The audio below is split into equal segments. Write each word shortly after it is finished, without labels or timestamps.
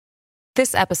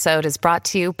This episode is brought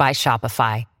to you by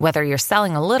Shopify. Whether you're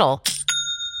selling a little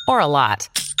or a lot,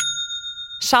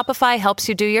 Shopify helps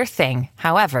you do your thing,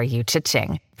 however you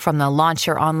cha-ching. From the launch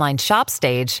your online shop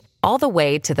stage, all the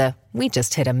way to the we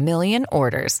just hit 1 million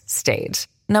orders stage.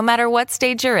 No matter what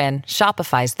stage you're in,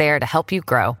 Shopify's there to help you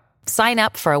grow. Sign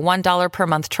up for a $1 per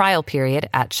month trial period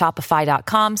at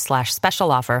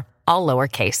shopify.com/special offer, all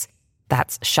lowercase.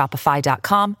 That's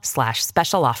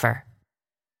shopify.com/special offer.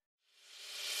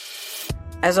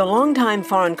 As a longtime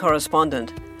foreign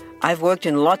correspondent, I've worked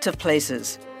in lots of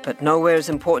places, but nowhere as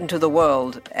important to the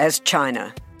world as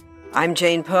China. I'm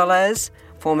Jane Perlez,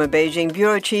 former Beijing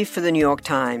bureau chief for the New York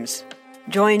Times.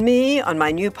 Join me on my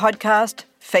new podcast,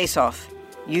 Face Off,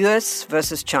 U.S.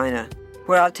 versus China,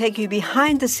 where I'll take you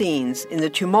behind the scenes in the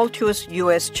tumultuous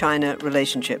U.S.-China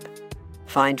relationship.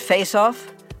 Find Face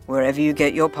Off wherever you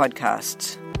get your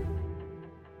podcasts.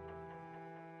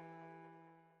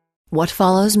 What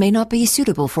follows may not be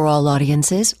suitable for all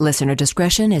audiences. Listener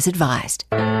discretion is advised.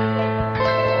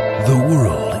 The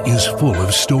world is full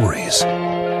of stories.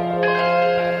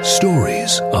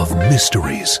 Stories of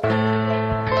mysteries,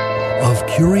 of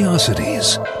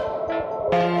curiosities,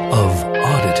 of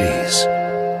oddities.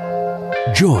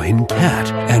 Join Kat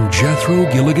and Jethro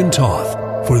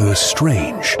Gilligan-Toth for the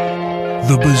strange,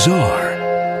 the bizarre,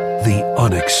 the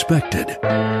unexpected,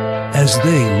 as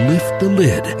they lift the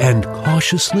lid and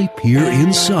cautiously peer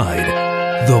inside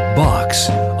the box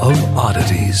of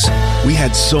oddities. We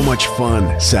had so much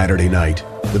fun Saturday night,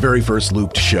 the very first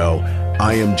Looped show.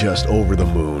 I am just over the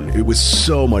moon. It was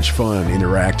so much fun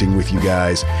interacting with you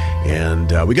guys,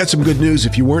 and we got some good news.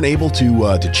 If you weren't able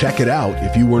to check it out,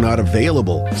 if you were not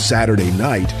available Saturday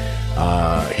night,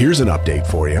 here's an update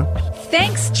for you.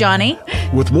 Thanks, Johnny.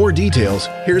 With more details,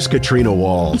 here's Katrina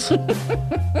Walls.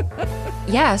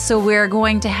 Yeah, so we're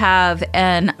going to have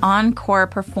an encore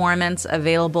performance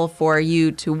available for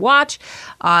you to watch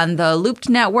on the Looped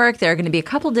Network. There are going to be a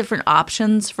couple different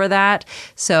options for that.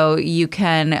 So you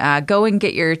can go and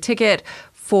get your ticket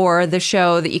for the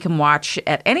show that you can watch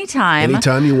at any time.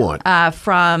 Anytime you want.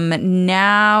 From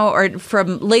now or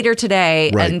from later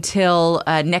today until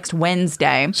next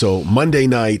Wednesday. So Monday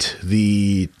night,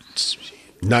 the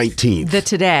 19th. The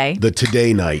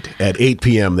today night at 8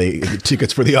 p.m. The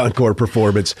tickets for the encore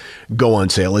performance go on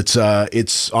sale. It's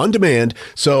on demand.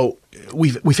 So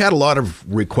we've had a lot of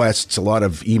requests, a lot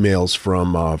of emails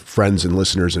from friends and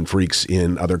listeners and freaks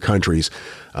in other countries,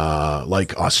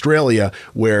 like Australia,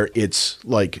 where it's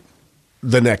like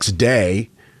the next day.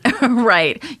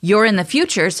 Right. You're in the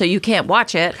future, so you can't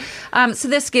watch it. So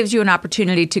this gives you an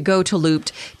opportunity to go to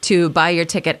Looped to buy your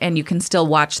ticket, and you can still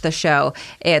watch the show.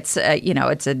 It's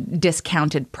it's a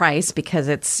discounted price because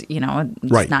it's it's not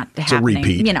happening. It's a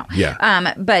repeat.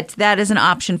 Yeah. But that is an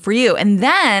option for you. And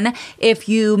then if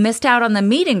you missed out on the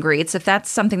meet and greets, if that's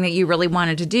something that you really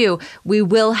wanted to do, we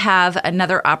will have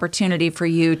another opportunity for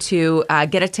you to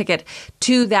get a ticket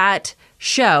to that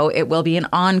show. It will be an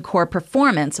encore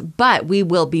performance, but we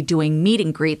will be doing meet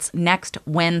and greets next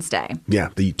Wednesday. Yeah,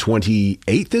 the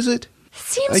 28th, is it?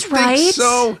 Seems I right. think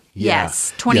so.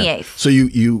 Yes, 28th. Yeah. So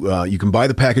you can buy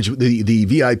the package. The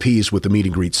VIPs with the meet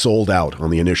and greet sold out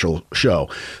on the initial show.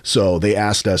 So they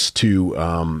asked us to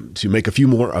make a few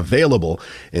more available,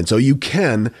 and so you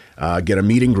can get a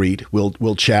meet and greet.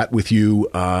 We'll chat with you.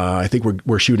 I think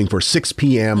we're shooting for 6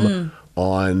 p.m.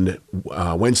 on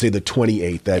Wednesday the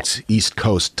 28th. That's East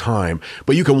Coast time.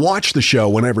 But you can watch the show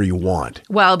whenever you want.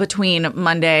 Well, between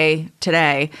Monday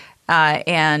today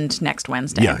and next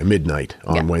Wednesday. Yeah, midnight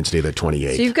on Wednesday the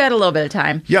 28th. So you've got a little bit of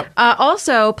time. Yep.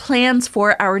 Also, plans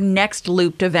for our next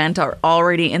Looped event are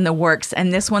already in the works,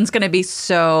 and this one's going to be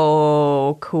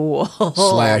so cool.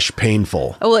 /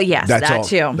 painful. Well, yes, that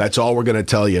too. That's all we're going to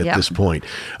tell you at this point.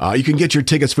 You can get your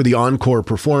tickets for the encore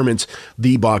performance,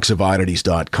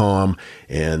 theboxofoddities.com,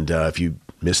 and if you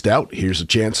missed out, here's a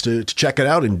chance to check it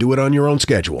out and do it on your own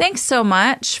schedule. Thanks so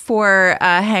much for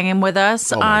hanging with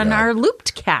us on our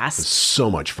Looped cast. It's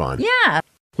so much fun. Yeah.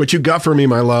 What you got for me,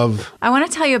 my love? I want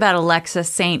to tell you about Alexis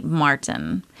St.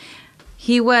 Martin.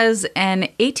 He was an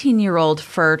 18-year-old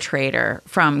fur trader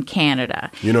from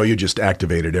Canada. You know, you just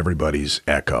activated everybody's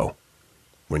echo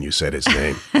when you said his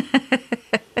name.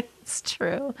 It's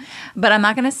true. But I'm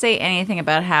not going to say anything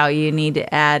about how you need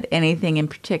to add anything in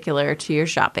particular to your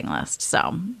shopping list.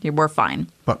 So we're fine.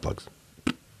 Butt plugs.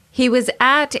 He was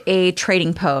at a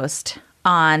trading post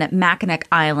on Mackinac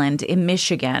Island in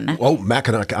Michigan. Oh,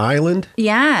 Mackinac Island?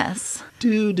 Yes.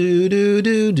 Do, do, do,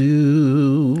 do,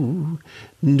 do.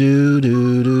 Do,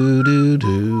 do, do, do,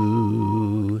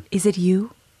 do. Is it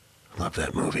you? Love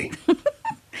that movie.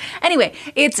 Anyway,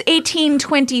 it's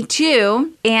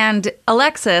 1822, and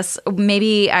Alexis,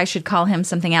 maybe I should call him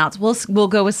something else. We'll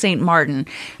go with St. Martin.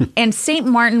 And St.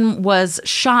 Martin was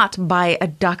shot by a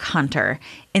duck hunter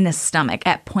in the stomach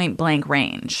at point blank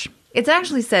range. It's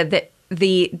actually said that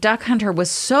the duck hunter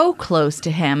was so close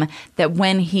to him that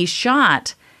when he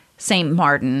shot St.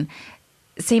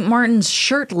 Martin's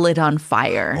shirt lit on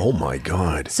fire. Oh, my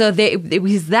God. So it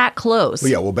was that close.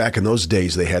 Well, yeah, well, back in those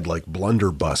days, they had like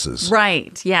blunderbusses.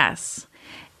 Right, yes.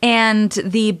 And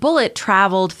the bullet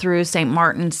traveled through St.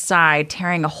 Martin's side,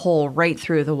 tearing a hole right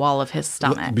through the wall of his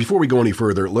stomach. Before we go any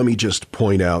further, let me just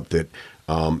point out that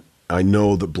I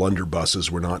know that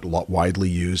blunderbusses were not widely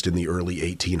used in the early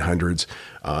 1800s.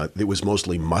 It was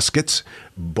mostly muskets,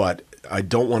 but I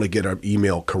don't want to get an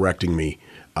email correcting me.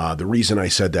 The reason I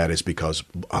said that is because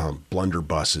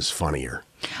blunderbuss is funnier.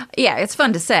 Yeah, it's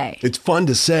fun to say. It's fun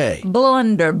to say.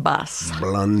 Blunderbuss.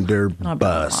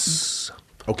 Blunderbuss.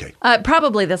 Okay.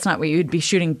 Probably that's not what you'd be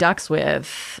shooting ducks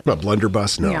with. But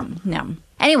blunderbuss, no. No.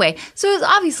 Anyway, so it was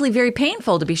obviously very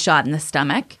painful to be shot in the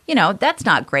stomach. You know, that's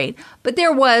not great. But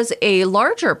there was a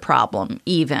larger problem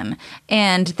even.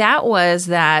 And that was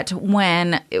that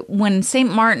when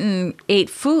St. Martin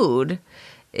ate food,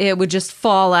 it would just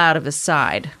fall out of his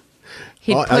side.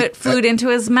 He'd put food into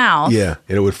his mouth. Yeah,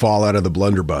 and it would fall out of the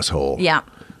blunderbuss hole. Yeah.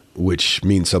 Which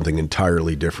means something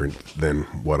entirely different than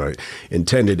what I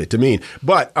intended it to mean.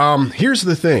 But here's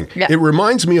the thing. Yeah. It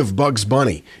reminds me of Bugs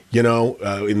Bunny, you know,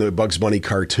 in the Bugs Bunny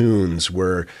cartoons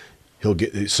where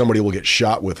somebody will get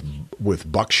shot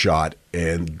with buckshot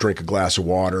and drink a glass of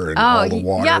water and all the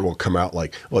water will come out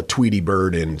like Tweety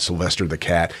Bird and Sylvester the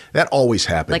Cat. That always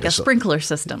happened. Like a sprinkler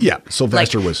system. Yeah,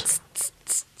 Sylvester was...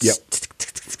 Yep.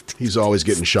 He's always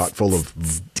getting shot full of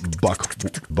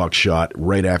buckshot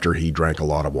right after he drank a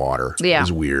lot of water. Yeah. It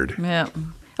was weird. Yeah.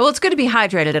 Well, it's good to be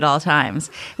hydrated at all times,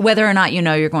 whether or not you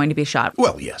know you're going to be shot.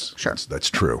 Well, yes. Sure.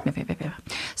 That's true.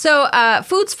 So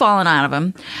food's fallen out of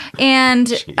him.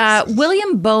 And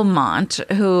William Beaumont,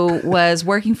 who was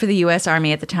working for the U.S.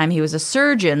 Army at the time, he was a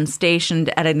surgeon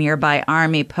stationed at a nearby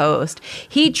Army post.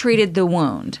 He treated the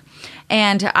wound.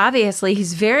 And obviously,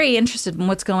 he's very interested in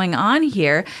what's going on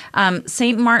here.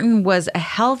 St. Martin was a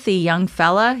healthy young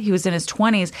fella. He was in his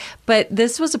 20s, but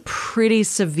this was a pretty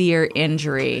severe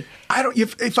injury.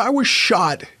 If I was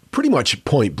shot pretty much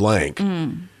point blank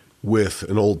with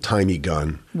an old-timey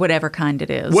gun. Whatever kind it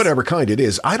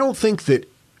is. I don't think that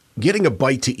getting a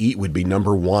bite to eat would be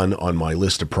number one on my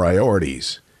list of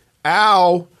priorities.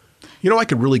 Ow! You know, I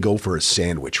could really go for a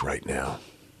sandwich right now.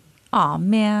 Aw,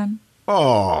 man.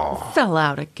 Oh. Fell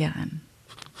out again.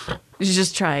 You should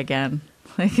just try again.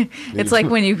 It's like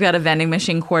when you've got a vending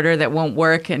machine quarter that won't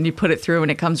work and you put it through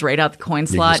and it comes right out the coin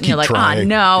slot and you're like, oh,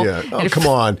 no. Yeah. Oh, come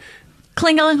on.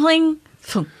 Cling-a-ling.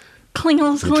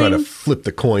 Cling-a-ling. You try to flip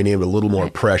the coin in with a little more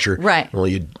pressure. Right.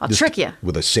 Well, I'll trick you.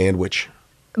 With a sandwich.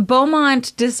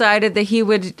 Beaumont decided that he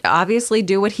would obviously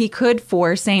do what he could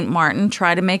for St. Martin,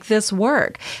 try to make this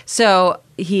work. So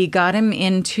he got him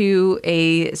into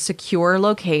a secure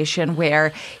location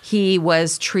where he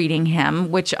was treating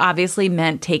him, which obviously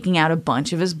meant taking out a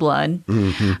bunch of his blood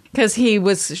because he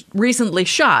was recently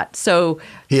shot. So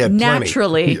he had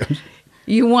naturally...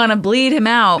 You want to bleed him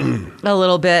out a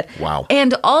little bit. Wow.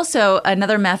 And also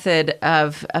another method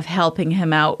of helping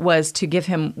him out was to give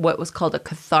him what was called a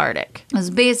cathartic. It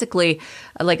was basically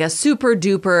like a super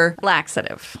duper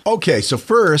laxative. Okay, so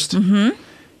first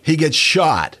he gets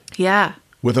shot. Yeah.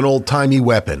 With an old-timey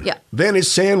weapon. Yeah. Then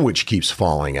his sandwich keeps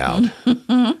falling out.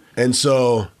 And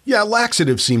so, yeah,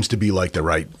 laxative seems to be like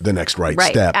the next right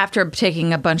step. After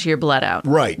taking a bunch of your blood out.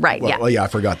 Right. Right, yeah. Well, yeah, I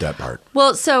forgot that part.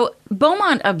 Well, so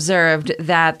Beaumont observed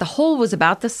that the hole was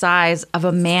about the size of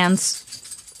a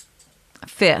man's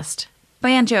fist.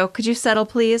 Banjo, could you settle,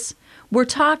 please? We're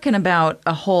talking about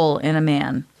a hole in a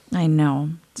man. I know.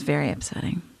 It's very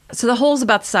upsetting. So the hole's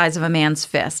about the size of a man's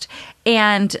fist.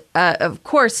 And, of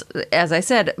course, as I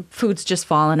said, food's just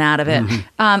fallen out of it.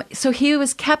 So he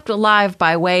was kept alive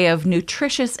by way of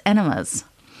nutritious enemas.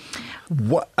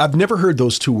 What? I've never heard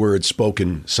those two words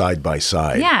spoken side by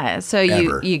side. Yeah, so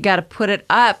you got to put it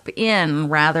up in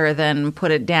rather than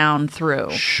put it down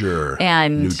through. Sure.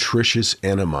 And nutritious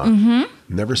enema.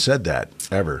 Never said that,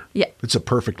 ever. Yeah. It's a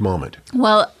perfect moment.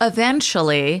 Well,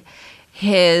 eventually,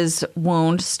 his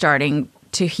wound starting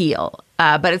to heal.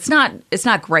 But it's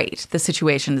not great. The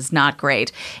situation is not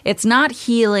great. It's not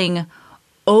healing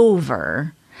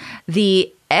over.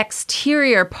 The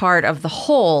exterior part of the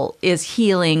hole is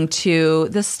healing to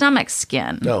the stomach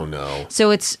skin. Oh, no.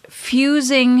 So it's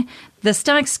fusing, the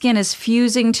stomach skin is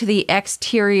fusing to the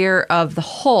exterior of the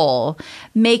hole,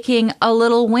 making a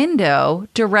little window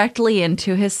directly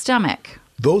into his stomach.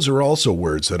 Those are also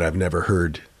words that I've never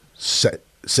heard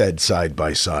said side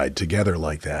by side together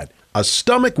like that. A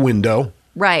stomach window.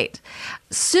 Right.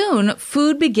 Soon,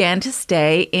 food began to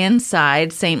stay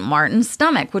inside St. Martin's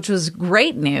stomach, which was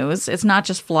great news. It's not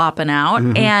just flopping out.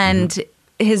 And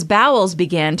his bowels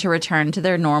began to return to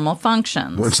their normal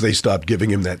functions. Once they stopped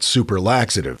giving him that super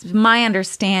laxative. My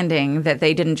understanding that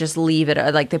they didn't just leave it,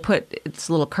 like they put its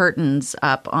little curtains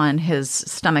up on his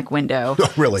stomach window.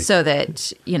 Oh, really? So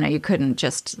that, you couldn't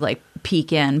just like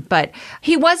peek in. But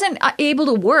he wasn't able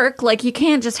to work. Like you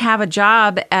can't just have a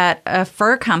job at a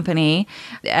fur company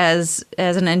as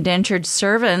an indentured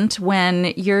servant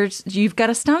when you've got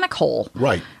a stomach hole.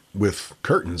 Right. With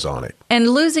curtains on it. And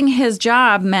losing his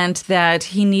job meant that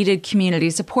he needed community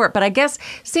support. But I guess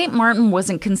St. Martin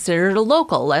wasn't considered a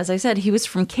local. As I said, he was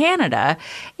from Canada.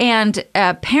 And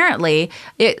apparently,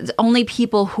 only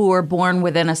people who are born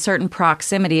within a certain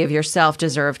proximity of yourself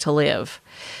deserve to live.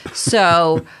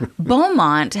 So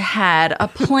Beaumont had a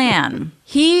plan.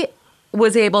 He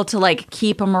was able to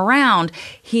keep him around.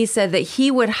 He said that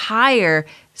he would hire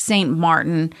St.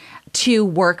 Martin to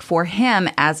work for him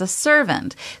as a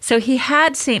servant. So he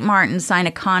had St. Martin sign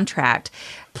a contract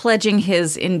pledging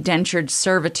his indentured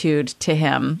servitude to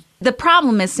him. The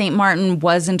problem is St. Martin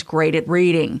wasn't great at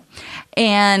reading.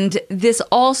 And this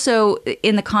also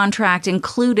in the contract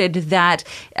included that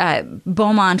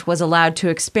Beaumont was allowed to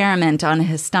experiment on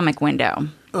his stomach window.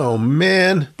 Oh,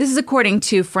 man. This is according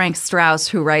to Frank Strauss,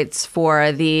 who writes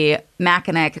for the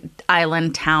Mackinac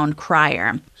Island Town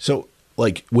Crier. So,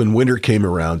 when winter came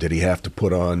around, did he have to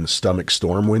put on stomach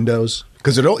storm windows?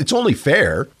 Because it's only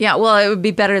fair. Yeah, well, it would be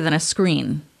better than a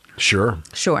screen. Sure.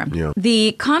 Yeah.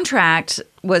 The contract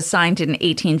was signed in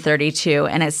 1832,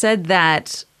 and it said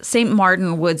that St.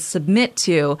 Martin would submit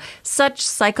to such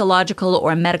psychological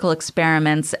or medical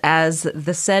experiments as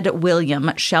the said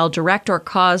William shall direct or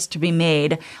cause to be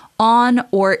made on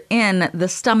or in the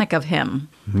stomach of him.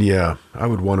 Yeah, I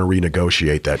would want to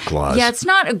renegotiate that clause. Yeah, it's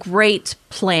not a great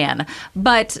plan,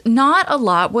 but not a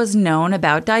lot was known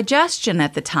about digestion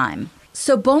at the time.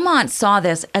 So Beaumont saw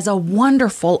this as a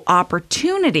wonderful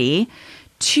opportunity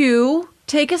to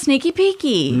take a sneaky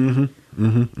peeky.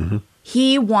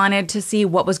 He wanted to see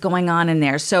what was going on in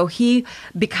there. So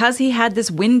because he had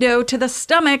this window to the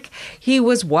stomach, he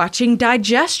was watching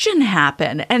digestion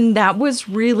happen. And that was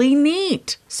really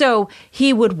neat. So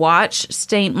he would watch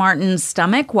St. Martin's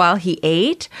stomach while he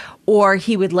ate, or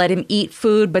he would let him eat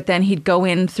food, but then he'd go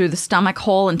in through the stomach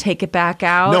hole and take it back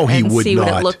out see what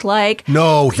it looked like.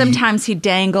 Sometimes he'd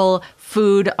dangle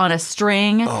food on a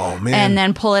string and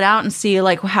then pull it out and see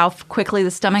how quickly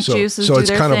the stomach juices do their thing.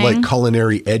 So it's kind of like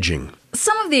culinary edging.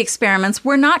 Some of the experiments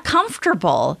were not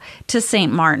comfortable to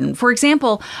St. Martin. For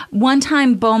example, one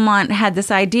time Beaumont had this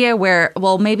idea where,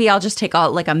 well, maybe I'll just take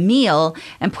a meal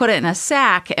and put it in a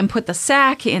sack and put the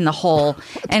sack in the hole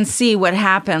and see what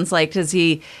happens. Does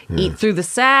he eat through the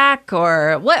sack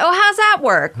or what? Oh, how's that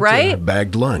work, right? A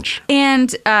bagged lunch.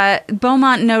 And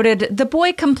Beaumont noted the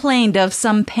boy complained of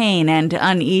some pain and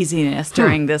uneasiness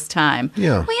during this time.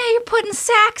 Yeah. Well, yeah, you're putting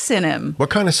sacks in him. What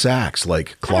kind of sacks?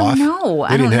 Like cloth? I don't know.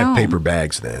 They didn't have paper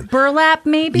bags then. Burlap,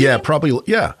 maybe? Yeah, probably.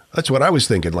 Yeah, that's what I was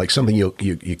thinking. Like something you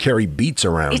carry beets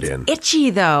around in. It's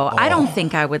itchy, though. I don't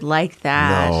think I would like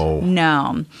that.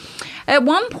 No. At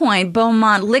one point,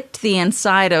 Beaumont licked the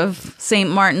inside of St.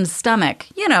 Martin's stomach,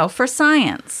 for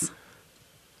science.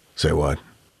 Say what?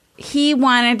 He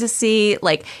wanted to see,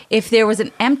 if there was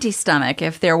an empty stomach,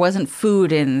 if there wasn't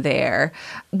food in there,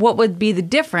 what would be the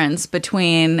difference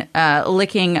between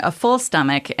licking a full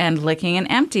stomach and licking an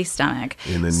empty stomach?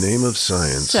 In the name of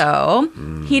science. So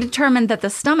he determined that the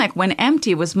stomach, when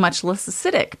empty, was much less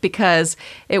acidic because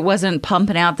it wasn't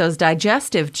pumping out those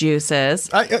digestive juices.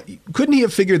 Couldn't he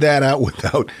have figured that out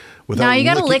without no, you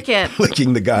got to lick it.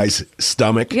 Licking the guy's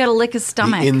stomach? You got to lick his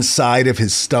stomach. The inside of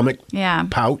his stomach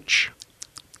pouch?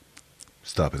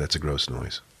 Stop it. That's a gross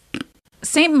noise.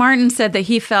 St. Martin said that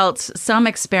he felt some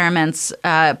experiments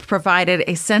provided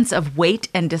a sense of weight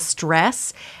and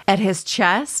distress at his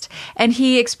chest, and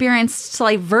he experienced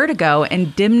slight vertigo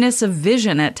and dimness of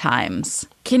vision at times.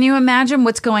 Can you imagine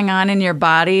what's going on in your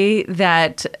body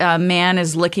that a man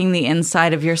is licking the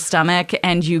inside of your stomach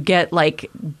and you get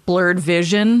blurred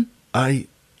vision? I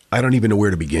don't even know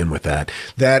where to begin with that.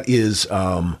 That is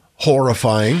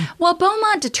horrifying. Well,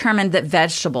 Beaumont determined that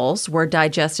vegetables were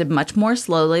digested much more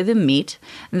slowly than meat,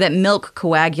 that milk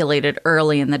coagulated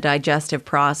early in the digestive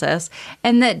process,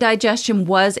 and that digestion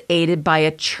was aided by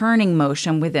a churning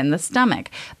motion within the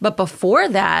stomach. But before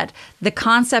that, the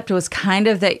concept was kind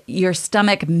of that your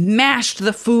stomach mashed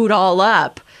the food all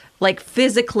up,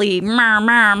 physically,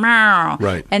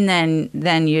 right. And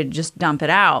then you just dump it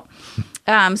out.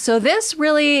 So this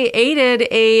really aided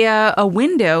a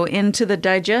window into the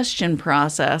digestion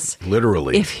process.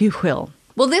 Literally. If you will.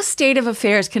 Well, this state of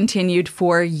affairs continued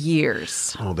for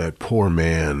years. Oh, that poor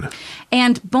man.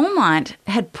 And Beaumont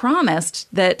had promised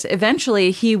that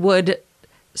eventually he would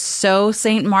sew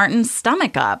St. Martin's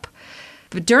stomach up.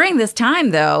 But during this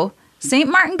time, though, St.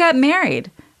 Martin got married,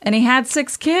 and he had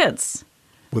 6 kids.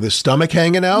 With his stomach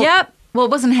hanging out? Yep. Well,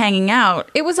 it wasn't hanging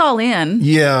out. It was all in.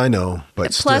 Yeah, I know.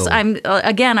 But Plus, still.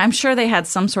 I'm sure they had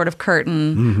some sort of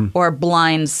curtain or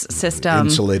blinds system.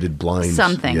 Insulated blinds.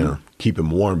 Something. Yeah. Keep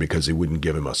him warm because they wouldn't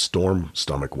give him a storm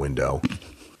stomach window.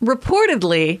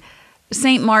 Reportedly,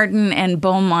 St. Martin and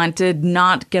Beaumont did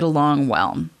not get along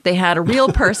well. They had a real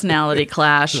personality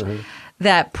clash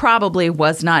that probably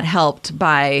was not helped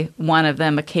by one of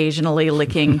them occasionally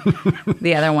licking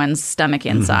the other one's stomach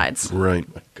insides. Right.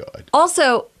 My God.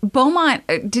 Also, Beaumont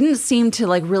didn't seem to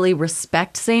really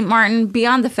respect St. Martin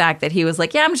beyond the fact that he was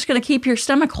like, yeah, I'm just going to keep your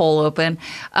stomach hole open.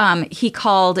 He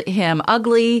called him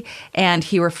ugly, and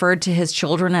he referred to his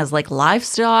children as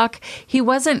livestock. He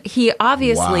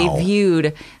obviously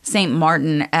viewed St.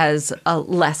 Martin as a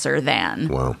lesser than.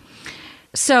 Wow.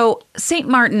 So St.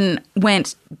 Martin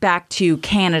went back to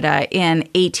Canada in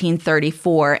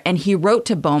 1834, and he wrote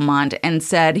to Beaumont and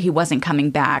said he wasn't coming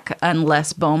back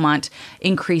unless Beaumont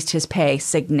increased his pay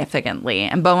significantly.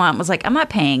 And Beaumont was like, I'm not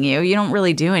paying you. You don't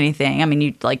really do anything. I mean,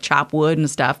 you chop wood and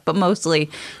stuff, but mostly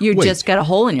you just got a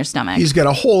hole in your stomach. He's got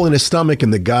a hole in his stomach,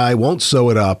 and the guy won't sew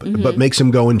it up, but makes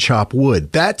him go and chop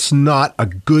wood. That's not a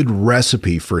good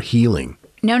recipe for healing.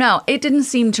 No, it didn't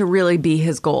seem to really be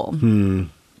his goal.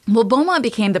 Well, Beaumont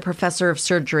became the professor of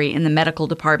surgery in the medical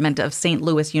department of St.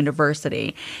 Louis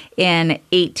University in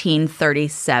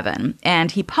 1837,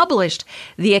 and he published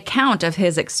the account of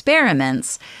his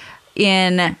experiments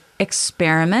in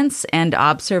Experiments and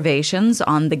Observations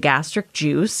on the Gastric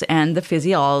Juice and the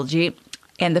Physiology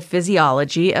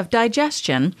of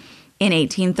Digestion in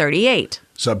 1838.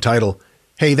 Subtitle,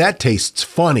 Hey, that tastes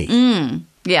funny.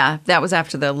 Yeah, that was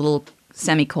after the little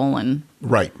semicolon.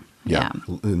 Right. Yeah,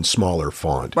 in smaller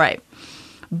font. Right.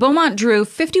 Beaumont drew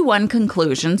 51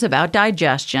 conclusions about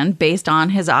digestion based on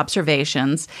his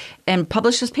observations and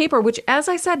published this paper, which, as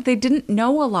I said, they didn't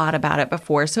know a lot about it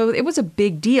before, so it was a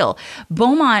big deal.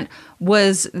 Beaumont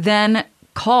was then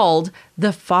called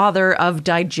the father of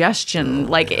digestion.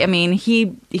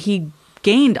 He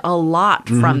gained a lot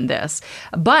from this.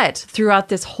 But throughout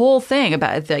this whole thing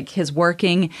about his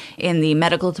working in the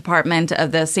medical department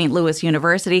of the St. Louis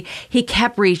University, he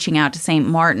kept reaching out to St.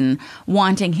 Martin,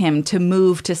 wanting him to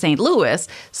move to St. Louis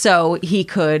so he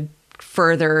could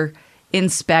further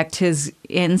inspect his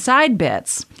inside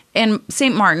bits. And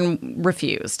St. Martin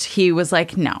refused. He was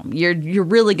like, no, you're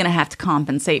really going to have to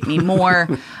compensate me more.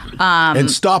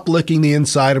 And stop licking the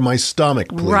inside of my stomach,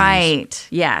 please. Right,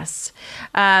 yes.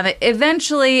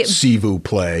 Eventually, S'il vous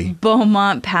plaît.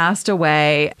 Beaumont passed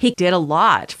away. He did a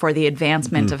lot for the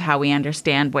advancement of how we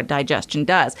understand what digestion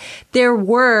does. There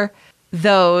were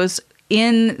those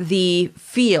in the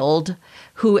field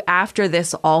who, after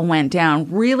this all went down,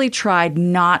 really tried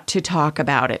not to talk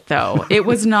about it, though. It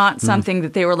was not something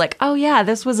that they were like, oh, yeah,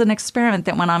 this was an experiment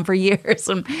that went on for years.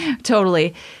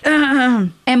 Totally.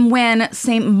 And when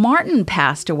St. Martin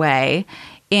passed away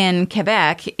in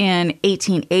Quebec in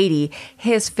 1880,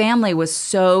 his family was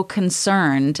so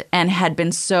concerned and had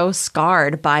been so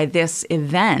scarred by this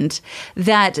event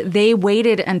that they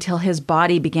waited until his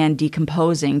body began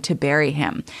decomposing to bury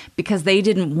him because they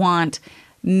didn't want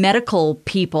medical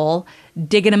people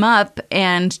digging him up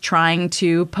and trying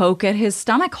to poke at his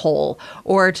stomach hole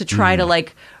or to try to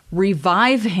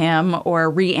revive him or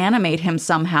reanimate him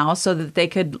somehow so that they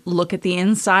could look at the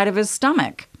inside of his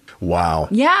stomach. Wow.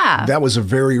 Yeah. That was a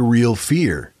very real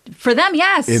fear. For them,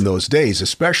 yes. In those days,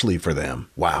 especially for them.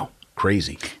 Wow.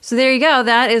 Crazy. So there you go.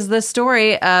 That is the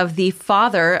story of the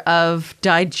father of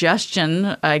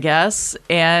digestion, I guess,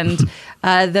 and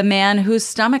the man whose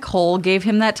stomach hole gave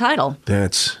him that title.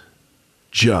 That's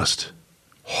just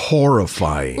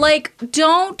horrifying.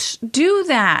 Don't do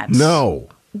that. No.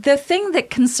 The thing that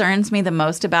concerns me the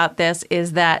most about this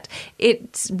is that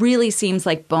it really seems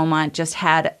like Beaumont just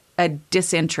had a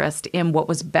disinterest in what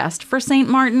was best for St.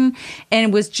 Martin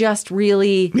and was just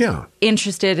really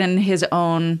interested in his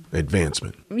own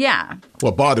advancement. Yeah.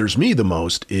 What bothers me the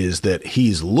most is that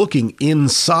he's looking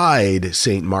inside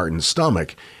St. Martin's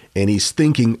stomach and he's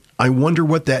thinking, I wonder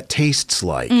what that tastes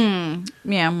like.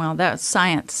 Yeah, well, that's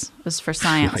science. It was for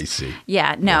science. I see.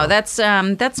 Yeah, no, that's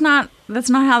not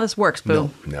how this works, Boo.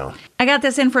 No. I got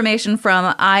this information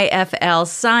from IFL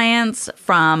Science,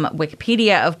 from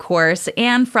Wikipedia, of course,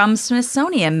 and from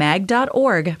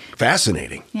SmithsonianMag.org.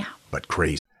 Fascinating. Yeah. But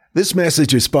crazy. This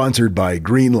message is sponsored by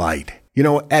Greenlight. You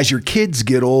know, as your kids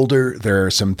get older, there are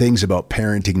some things about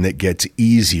parenting that gets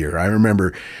easier. I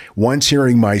remember once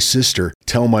hearing my sister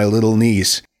tell my little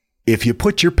niece, "If you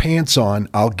put your pants on,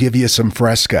 I'll give you some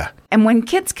Fresca." And when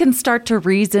kids can start to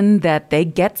reason that they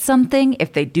get something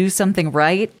if they do something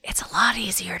right, it's a lot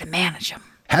easier to manage them.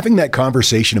 Having that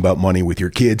conversation about money with your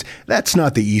kids, that's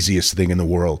not the easiest thing in the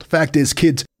world. Fact is,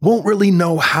 kids won't really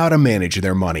know how to manage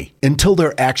their money until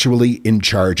they're actually in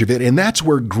charge of it, and that's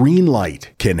where Greenlight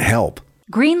can help.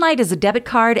 Greenlight is a debit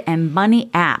card and money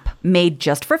app made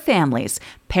just for families.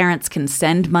 Parents can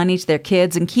send money to their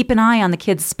kids and keep an eye on the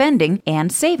kids' spending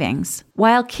and savings,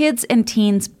 while kids and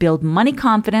teens build money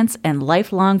confidence and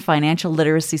lifelong financial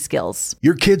literacy skills.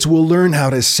 Your kids will learn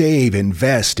how to save,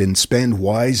 invest, and spend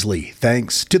wisely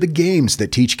thanks to the games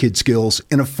that teach kids skills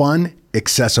in a fun,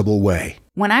 accessible way.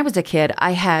 When I was a kid,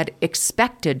 I had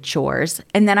expected chores,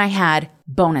 and then I had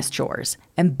bonus chores.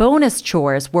 And bonus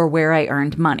chores were where I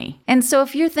earned money. And so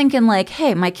if you're thinking like,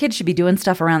 hey, my kid should be doing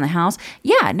stuff around the house,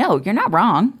 yeah, no, you're not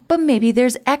wrong. But maybe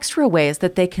there's extra ways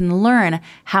that they can learn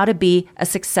how to be a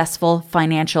successful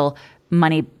financial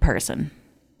money person.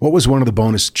 What was one of the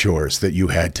bonus chores that you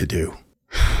had to do?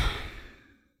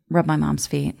 Rub my mom's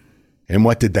feet. And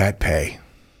what did that pay?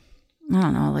 I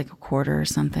don't know, like a quarter or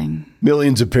something.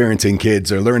 Millions of parents and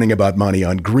kids are learning about money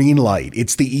on Greenlight.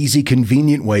 It's the easy,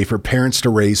 convenient way for parents to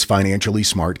raise financially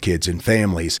smart kids and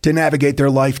families to navigate their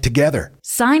life together.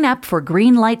 Sign up for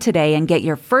Greenlight today and get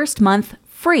your first month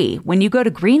free when you go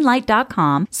to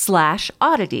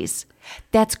greenlight.com/oddities.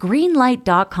 That's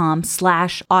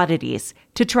greenlight.com/oddities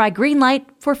to try Greenlight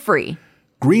for free.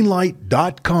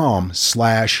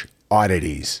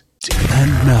 Greenlight.com/oddities.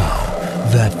 And now,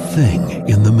 that thing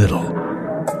in the middle.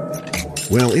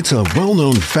 Well, it's a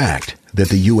well-known fact that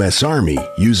the U.S. Army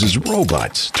uses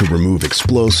robots to remove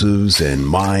explosives and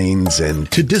mines and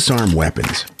to disarm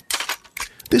weapons.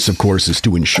 This, of course, is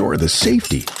to ensure the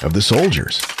safety of the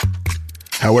soldiers.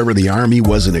 However, the Army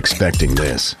wasn't expecting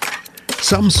this.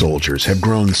 Some soldiers have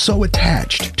grown so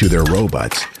attached to their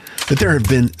robots that there have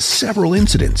been several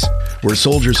incidents where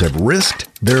soldiers have risked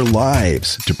their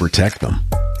lives to protect them.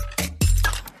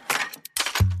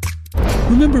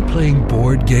 Remember playing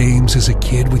board games as a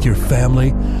kid with your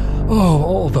family? Oh,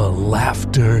 all the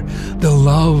laughter, the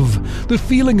love, the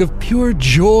feeling of pure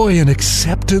joy and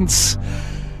acceptance.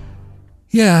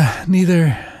 Yeah,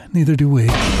 neither do we.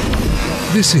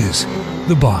 This is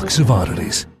the Box of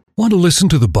Oddities. Want to listen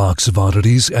to the Box of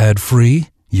Oddities ad-free?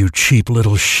 You cheap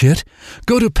little shit.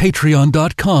 Go to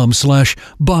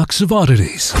patreon.com/Box of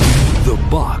Oddities. The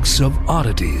Box of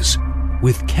Oddities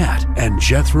with Kat and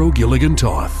Jethro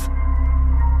Gilligan-Toth.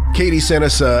 Katie sent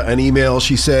us an email.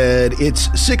 She said, "It's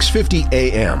 6:50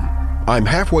 a.m. I'm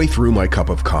halfway through my cup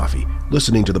of coffee,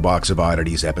 listening to the Box of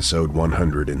Oddities episode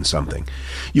 100 and something.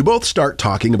 You both start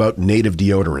talking about native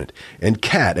deodorant, and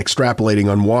Kat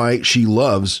extrapolating on why she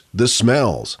loves the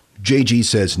smells. JG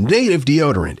says, native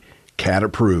deodorant. Kat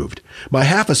approved. My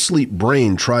half-asleep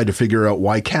brain tried to figure out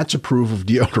why cats approve of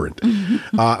deodorant.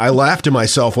 I laughed to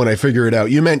myself when I figured it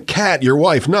out. You meant Kat, your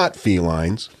wife, not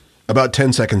felines. About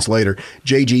 10 seconds later,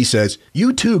 JG says,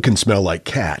 you too can smell like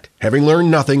cat. Having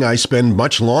learned nothing, I spend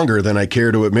much longer than I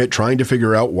care to admit trying to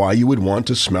figure out why you would want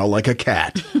to smell like a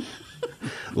cat.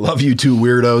 Love you two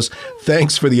weirdos.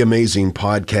 Thanks for the amazing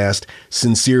podcast.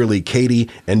 Sincerely, Katie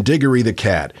and Diggory the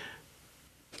cat,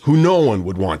 who no one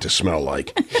would want to smell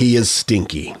like. He is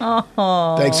stinky."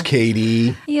 Oh. Thanks,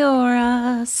 Katie. You're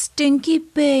a stinky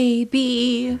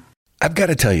baby. I've got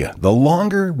to tell you, the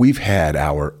longer we've had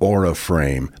our Aura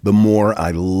frame, the more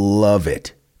I love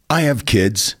it. I have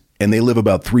kids, and they live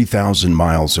about 3,000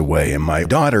 miles away, and my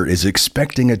daughter is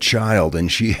expecting a child,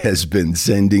 and she has been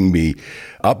sending me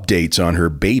updates on her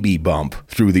baby bump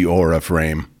through the Aura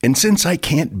frame. And since I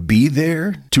can't be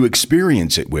there to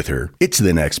experience it with her, it's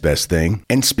the next best thing.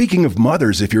 And speaking of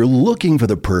mothers, if you're looking for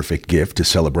the perfect gift to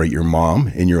celebrate your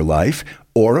mom in your life,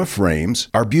 Aura frames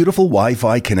are beautiful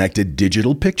Wi-Fi connected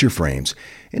digital picture frames.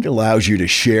 It allows you to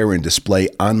share and display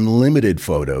unlimited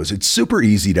photos. It's super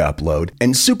easy to upload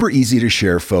and super easy to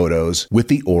share photos with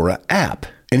the Aura app.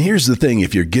 And here's the thing,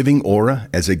 if you're giving Aura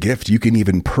as a gift, you can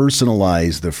even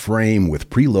personalize the frame with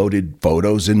preloaded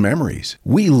photos and memories.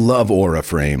 We love Aura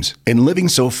frames, and living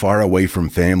so far away from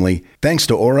family, thanks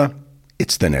to Aura,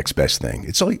 it's the next best thing.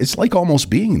 It's like almost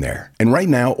being there. And right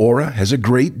now, Aura has a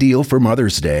great deal for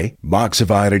Mother's Day. Box of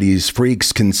Oddities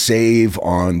freaks can save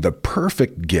on the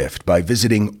perfect gift by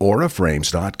visiting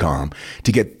auraframes.com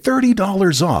to get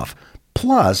 $30 off,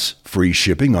 plus free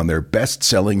shipping on their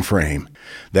best-selling frame.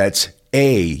 That's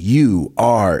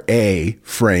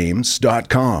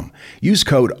AURAFrames.com. Use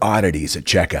code oddities at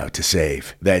checkout to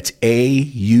save. That's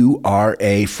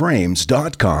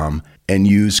AURAFrames.com and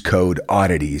use code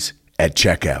oddities at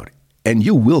checkout. And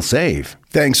you will save.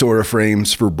 Thanks, Aura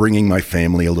Frames, for bringing my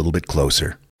family a little bit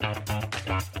closer.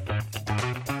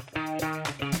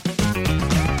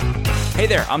 Hey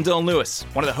there, I'm Dylan Lewis,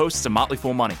 one of the hosts of Motley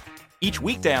Fool Money. Each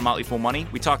weekday on Motley Fool Money,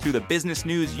 we talk through the business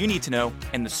news you need to know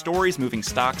and the stories moving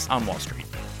stocks on Wall Street.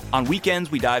 On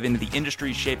weekends, we dive into the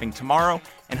industries shaping tomorrow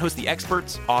and host the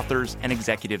experts, authors, and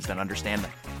executives that understand them.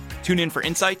 Tune in for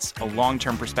insights, a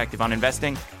long-term perspective on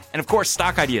investing, and of course,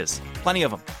 stock ideas. Plenty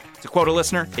of them. To quote a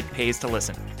listener, it pays to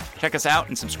listen. Check us out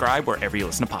and subscribe wherever you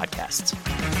listen to podcasts.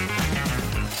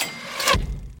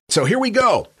 So here we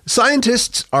go.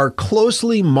 Scientists are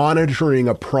closely monitoring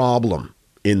a problem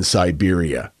in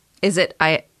Siberia. Is it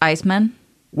Iceman?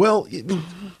 Well,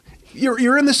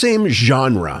 you're in the same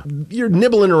genre. You're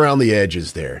nibbling around the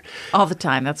edges there. All the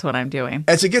time. That's what I'm doing.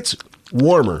 As it gets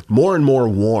warmer, more and more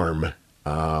warm,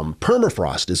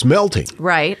 permafrost is melting.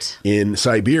 Right. In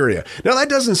Siberia. Now, that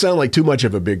doesn't sound like too much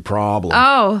of a big problem.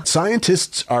 Oh.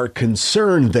 Scientists are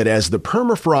concerned that as the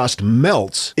permafrost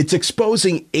melts, it's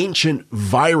exposing ancient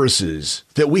viruses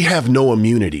that we have no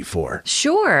immunity for.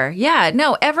 Sure. Yeah.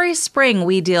 No, every spring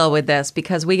we deal with this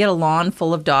because we get a lawn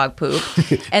full of dog poop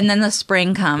and then the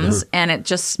spring comes and it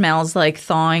just smells like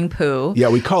thawing poo. Yeah,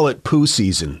 we call it poo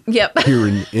season. Yep. Here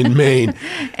in Maine.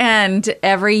 And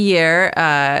every year,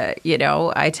 I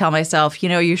tell myself,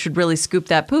 you should really scoop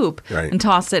that poop and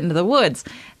toss it into the woods.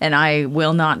 And I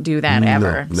will not do that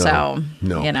ever. No.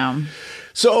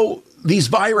 So these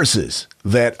viruses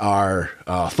that are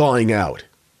thawing out,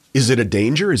 is it a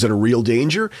danger? Is it a real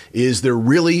danger? Is there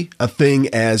really a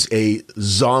thing as a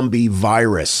zombie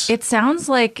virus? It sounds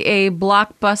like a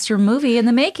blockbuster movie in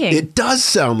the making. It does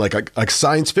sound like a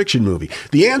science fiction movie.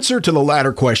 The answer to the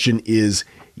latter question is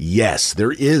yes,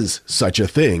 there is such a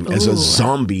thing as a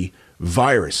zombie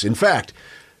virus. In fact,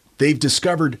 they've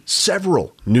discovered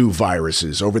several new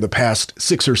viruses over the past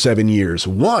 6 or 7 years.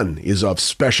 One is of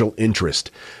special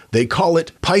interest. They call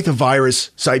it Pythovirus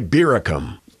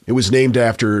sibericum. It was named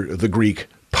after the Greek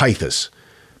pythos,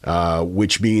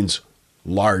 which means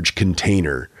large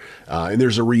container. And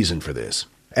there's a reason for this.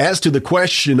 As to the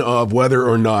question of whether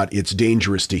or not it's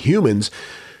dangerous to humans,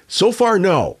 so far,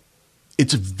 no.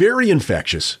 It's very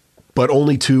infectious, but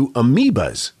only to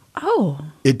amoebas. Oh.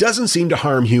 It doesn't seem to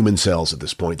harm human cells at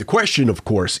this point. The question, of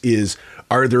course, is,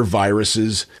 are there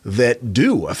viruses that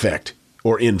do affect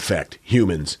or infect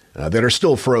humans that are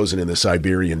still frozen in the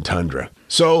Siberian tundra?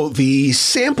 So the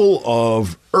sample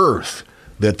of Earth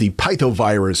that the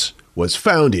pythovirus was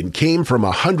found in came from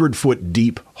a 100-foot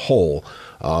deep hole,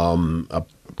 a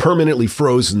permanently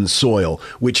frozen soil,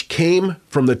 which came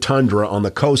from the tundra on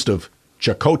the coast of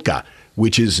Chukotka,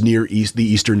 which is near the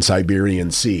eastern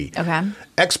Siberian Sea. Okay.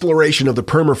 Exploration of the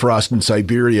permafrost in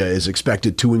Siberia is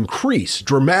expected to increase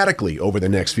dramatically over the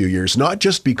next few years, not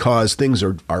just because things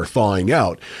are thawing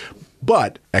out,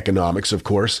 but economics, of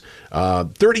course.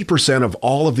 30% of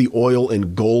all of the oil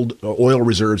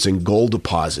reserves and gold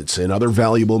deposits and other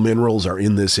valuable minerals are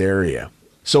in this area.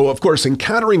 So, of course,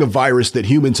 encountering a virus that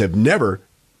humans have never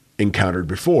encountered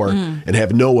before and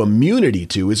have no immunity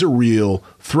to is a real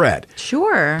threat.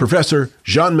 Sure. Professor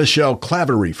Jean-Michel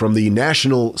Claverie from the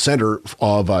National Center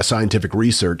of Scientific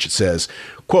Research says,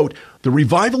 quote, "The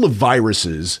revival of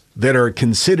viruses that are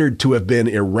considered to have been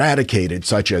eradicated,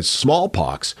 such as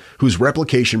smallpox, whose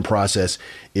replication process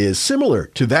is similar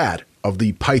to that of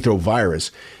the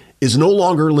pythovirus, is no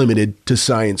longer limited to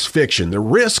science fiction. The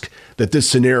risk that this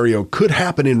scenario could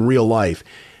happen in real life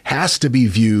has to be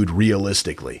viewed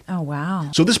realistically." Oh,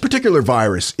 wow. So this particular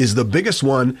virus is the biggest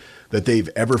one that they've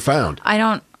ever found.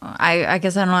 I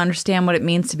guess I don't understand what it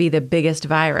means to be the biggest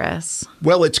virus.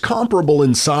 Well, it's comparable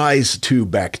in size to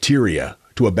bacteria,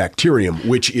 to a bacterium,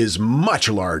 which is much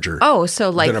larger. Oh,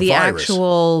 so like than a the virus.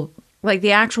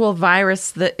 actual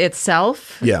virus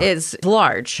itself is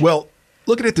large. Well,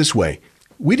 look at it this way.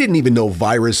 We didn't even know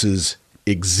viruses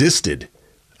existed.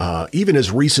 Even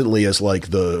as recently as like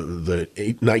the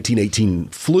 1918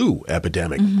 flu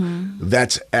epidemic.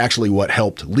 That's actually what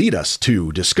helped lead us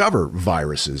to discover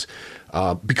viruses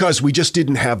because we just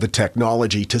didn't have the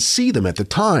technology to see them at the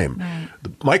time. Right.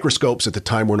 The microscopes at the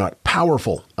time were not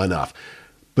powerful enough.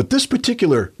 But this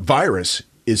particular virus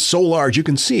is so large you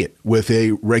can see it with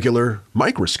a regular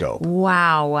microscope.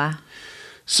 Wow.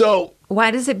 So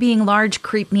why does it being large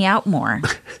creep me out more?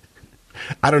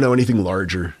 I don't know, anything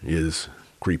larger is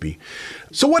creepy.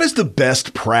 So what is the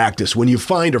best practice when you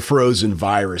find a frozen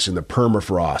virus in the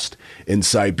permafrost in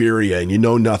Siberia and you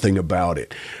know nothing about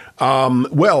it?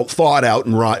 Well, thaw it out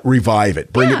and revive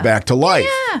it, bring it back to life.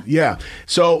 Yeah.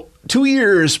 So 2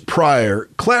 years prior,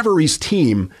 Clavery's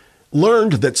team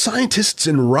learned that scientists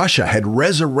in Russia had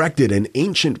resurrected an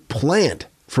ancient plant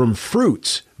from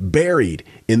fruits buried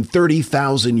in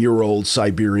 30,000-year-old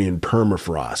Siberian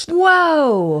permafrost.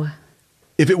 Whoa.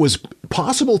 If it was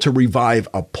possible to revive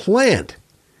a plant,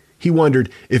 he wondered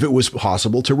if it was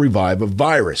possible to revive a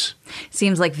virus.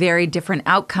 Seems like very different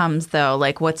outcomes, though.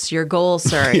 Like, what's your goal,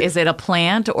 sir? Is it a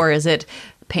plant or is it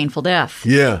painful death?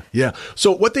 Yeah.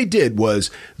 So what they did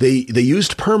was they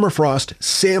used permafrost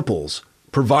samples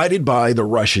provided by the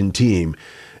Russian team,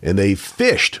 and they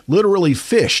literally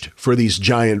fished for these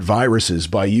giant viruses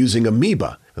by using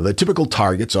amoeba, the typical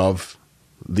targets of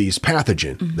these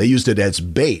pathogen. Mm-hmm. They used it as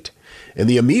bait. And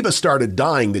the amoeba started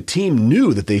dying. The team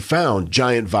knew that they found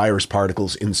giant virus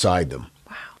particles inside them.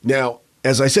 Wow. Now,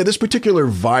 as I said, this particular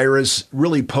virus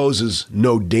really poses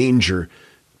no danger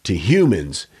to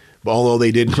humans, although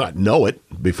they did not know it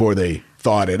before they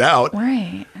thawed it out.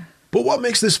 Right. But what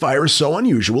makes this virus so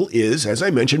unusual is, as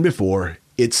I mentioned before,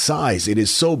 its size. It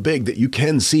is so big that you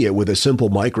can see it with a simple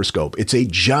microscope. It's a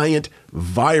giant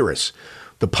virus.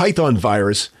 The Python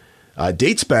virus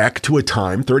dates back to a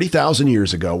time 30,000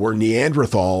 years ago where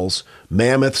Neanderthals,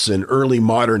 mammoths, and early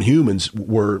modern humans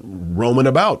were roaming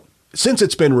about. Since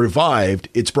it's been revived,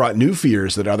 it's brought new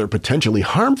fears that other potentially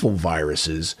harmful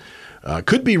viruses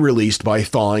could be released by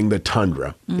thawing the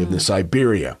tundra in the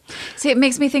Siberia. See, it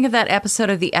makes me think of that episode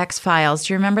of The X-Files.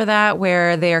 Do you remember that,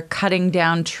 where they're cutting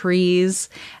down trees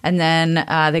and then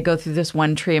they go through this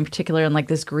one tree in particular and like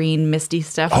this green misty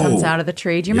stuff comes out of the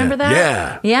tree? Do you remember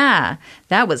that? Yeah.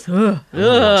 That was,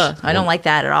 I don't like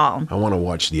that at all. I want to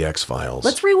watch The X-Files.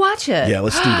 Let's rewatch it. Yeah,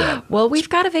 let's do that. Well, we've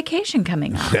got a vacation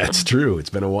coming up. That's true.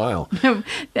 It's been a while.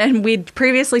 And we'd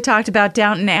previously talked about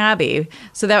Downton Abbey,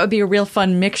 so that would be a real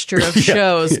fun mixture of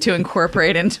shows to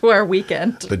incorporate into our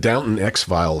weekend. The Downton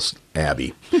X-Files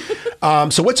Abbey.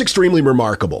 So what's extremely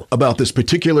remarkable about this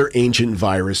particular ancient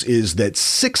virus is that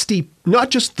not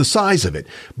just the size of it,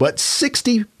 but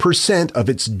 60% of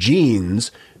its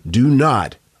genes do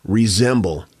not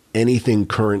resemble anything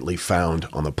currently found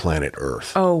on the planet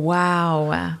Earth. Oh,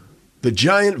 wow. The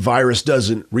giant virus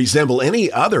doesn't resemble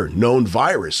any other known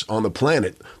virus on the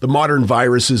planet. The modern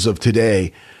viruses of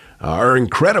today are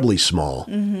incredibly small,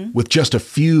 with just a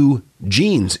few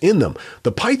genes in them.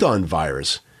 The Python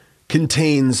virus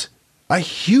contains a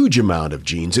huge amount of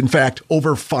genes, in fact,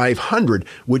 over 500,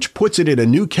 which puts it in a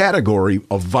new category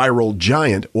of viral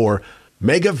giant, or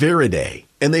Megaviridae.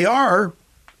 And they are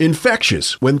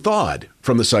infectious when thawed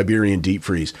from the Siberian deep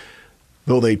freeze.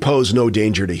 Though they pose no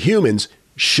danger to humans,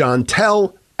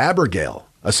 Chantal Abergale,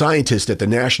 a scientist at the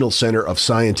National Center of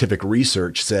Scientific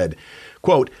Research, said,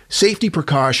 quote, safety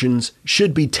precautions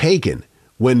should be taken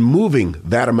when moving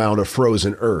that amount of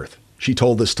frozen earth. She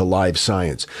told this to Live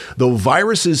Science. Though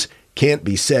viruses can't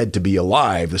be said to be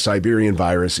alive, the Siberian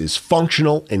virus is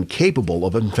functional and capable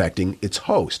of infecting its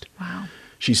host. Wow.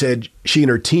 She said she and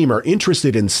her team are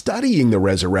interested in studying the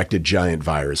resurrected giant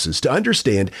viruses to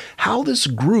understand how this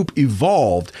group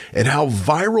evolved and how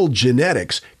viral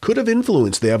genetics could have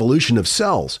influenced the evolution of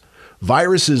cells.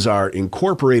 Viruses are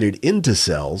incorporated into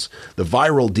cells. The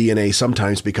viral DNA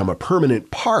sometimes become a permanent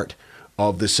part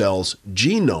of the cell's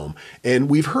genome. And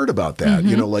we've heard about that,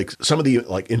 like some of the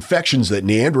infections that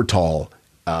Neanderthal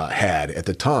had at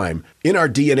the time. In our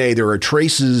DNA, there are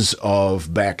traces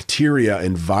of bacteria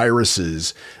and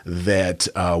viruses that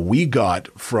we got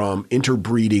from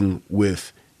interbreeding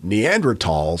with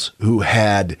Neanderthals who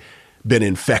had been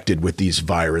infected with these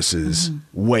viruses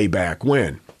way back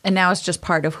when. And now it's just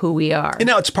part of who we are. And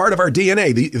now it's part of our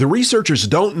DNA. The researchers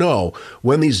don't know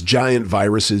when these giant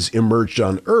viruses emerged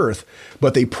on Earth,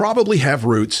 but they probably have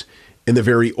roots in the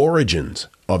very origins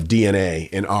of DNA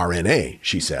and RNA,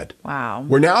 she said. Wow.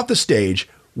 We're now at the stage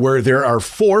where there are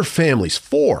four families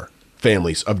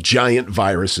of giant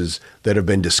viruses that have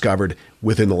been discovered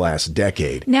within the last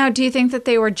decade. Now, do you think that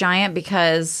they were giant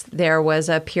because there was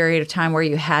a period of time where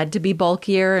you had to be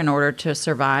bulkier in order to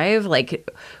survive? Like,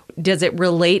 does it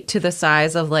relate to the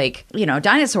size of,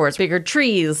 dinosaurs, bigger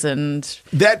trees, and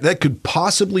that could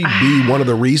possibly be one of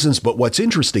the reasons? But what's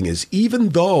interesting is even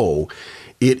though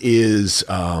it is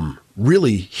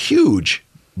really huge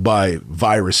by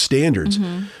virus standards,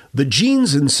 the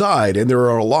genes inside, and there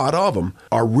are a lot of them,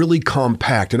 are really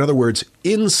compact. In other words,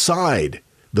 inside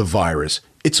the virus,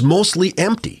 it's mostly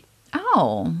empty.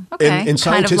 Oh, okay. And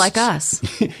kind of like us,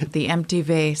 the empty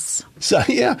vase. So,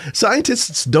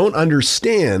 scientists don't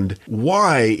understand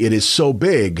why it is so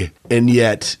big and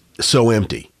yet so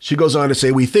empty. She goes on to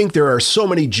say, we think there are so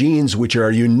many genes which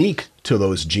are unique to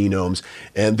those genomes.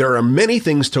 And there are many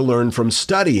things to learn from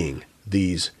studying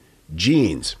these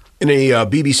genes. In a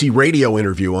BBC radio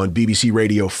interview on BBC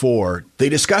Radio 4, they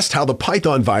discussed how the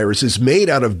Python virus is made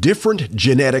out of different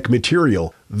genetic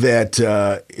material that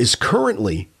is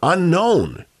currently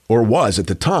unknown, or was at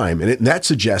the time. And that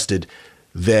suggested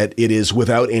that it is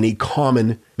without any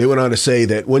common. They went on to say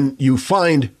that when you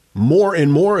find more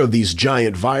and more of these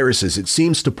giant viruses, it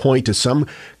seems to point to some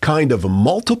kind of a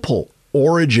multiple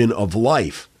origin of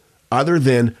life other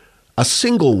than a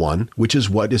single one, which is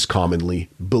what is commonly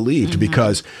believed,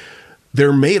 because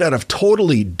they're made out of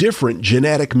totally different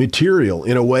genetic material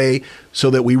in a way so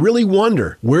that we really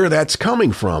wonder where that's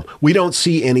coming from. We don't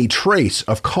see any trace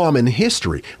of common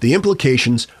history. The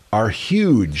implications are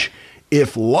huge.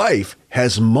 If life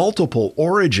has multiple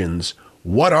origins,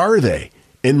 what are they?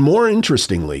 And more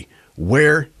interestingly,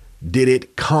 where did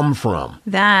it come from?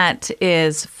 That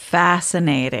is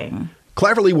fascinating.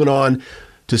 Cleverly went on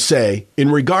to say,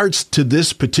 in regards to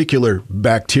this particular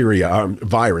bacteria,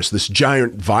 virus, this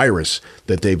giant virus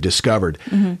that they've discovered,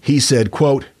 he said,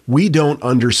 quote, "We don't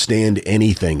understand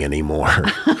anything anymore."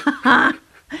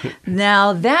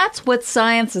 Now that's what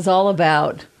science is all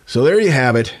about. So there you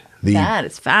have it. That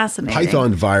is fascinating.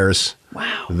 Python virus.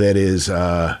 Wow. That is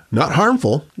not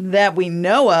harmful. That we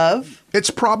know of. It's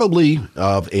probably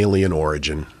of alien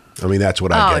origin. I mean, that's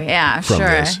what I get from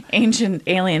this. Ancient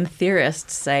alien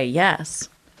theorists say yes.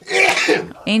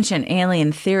 Ancient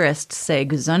alien theorists say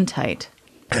Gesundheit.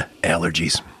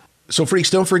 Allergies. So, freaks,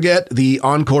 don't forget the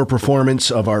encore performance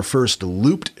of our first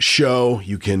Looped show.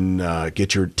 You can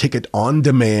get your ticket on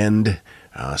demand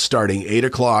starting 8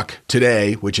 o'clock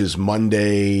today, which is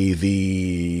Monday,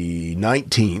 the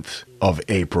 19th of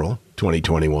April,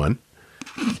 2021.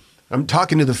 I'm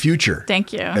talking to the future.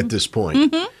 Thank you. At this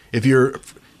point. If you're,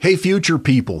 hey, future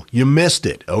people, you missed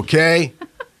it, okay?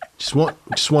 Just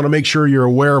want to make sure you're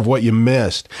aware of what you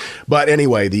missed. But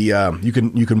anyway, you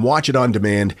can watch it on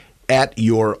demand at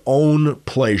your own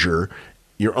pleasure,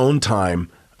 your own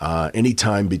time,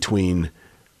 anytime between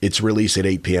its release at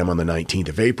 8 p.m. on the 19th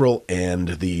of April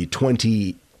and the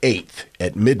 28th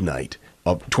at midnight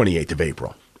of 28th of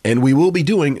April. And we will be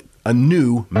doing a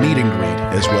new meet and greet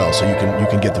as well, so you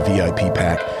can get the VIP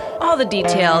pack. All the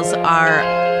details are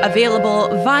available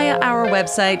via our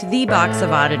website,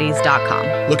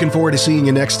 theboxofoddities.com. Looking forward to seeing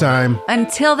you next time.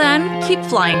 Until then, keep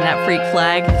flying that freak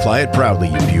flag. Fly it proudly,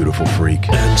 you beautiful freak.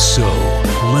 And so,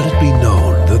 let it be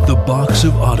known that the Box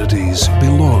of Oddities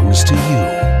belongs to you,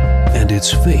 and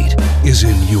its fate is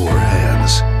in your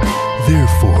hands.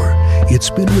 Therefore, it's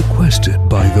been requested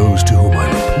by those to whom I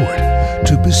report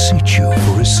to beseech you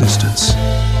for assistance.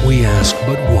 We ask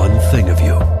but one thing of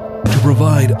you: to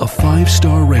provide a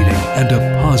 5-star rating and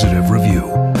a positive review.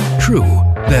 True,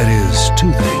 that is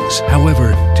 2 things.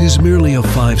 However, 'tis merely a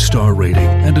 5-star rating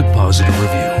and a positive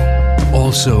review.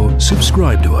 Also,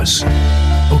 subscribe to us.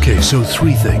 Okay, so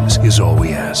 3 things is all we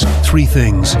ask. 3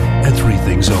 things and 3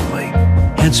 things only.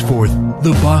 Henceforth,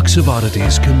 the Box of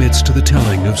Oddities commits to the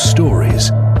telling of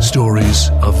stories. Stories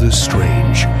of the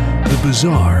strange, the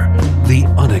bizarre, the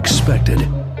unexpected.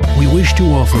 We wish to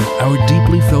offer our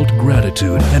deeply felt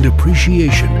gratitude and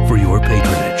appreciation for your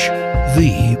patronage.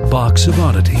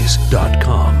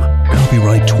 TheBoxOfOddities.com.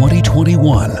 Copyright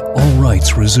 2021. All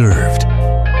rights reserved.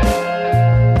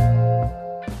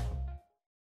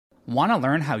 Want to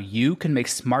learn how you can make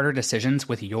smarter decisions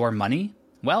with your money?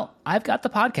 Well, I've got the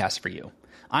podcast for you.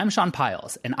 I'm Sean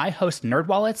Piles, and I host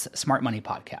NerdWallet's Smart Money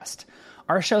Podcast.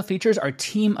 Our show features our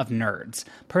team of nerds,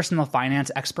 personal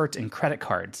finance experts in credit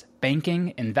cards,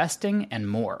 banking, investing, and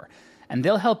more. And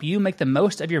they'll help you make the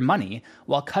most of your money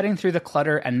while cutting through the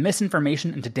clutter and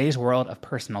misinformation in today's world of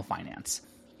personal finance.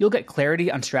 You'll get clarity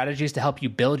on strategies to help you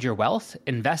build your wealth,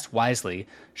 invest wisely,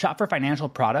 shop for financial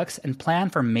products, and plan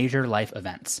for major life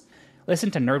events.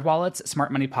 Listen to NerdWallet's Smart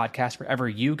Money Podcast wherever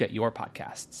you get your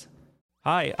podcasts.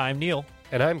 Hi, I'm Neil.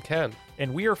 And I'm Ken.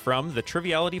 And we are from the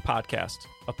Triviality Podcast,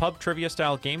 a pub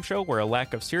trivia-style game show where a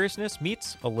lack of seriousness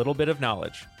meets a little bit of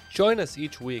knowledge. Join us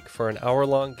each week for an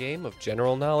hour-long game of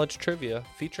general knowledge trivia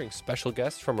featuring special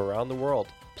guests from around the world,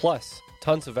 plus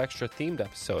tons of extra themed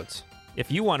episodes.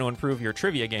 If you want to improve your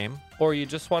trivia game, or you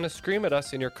just want to scream at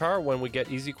us in your car when we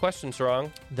get easy questions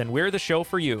wrong, then we're the show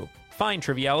for you. Find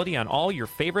Triviality on all your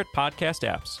favorite podcast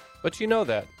apps. But you know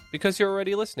that, because you're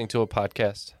already listening to a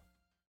podcast.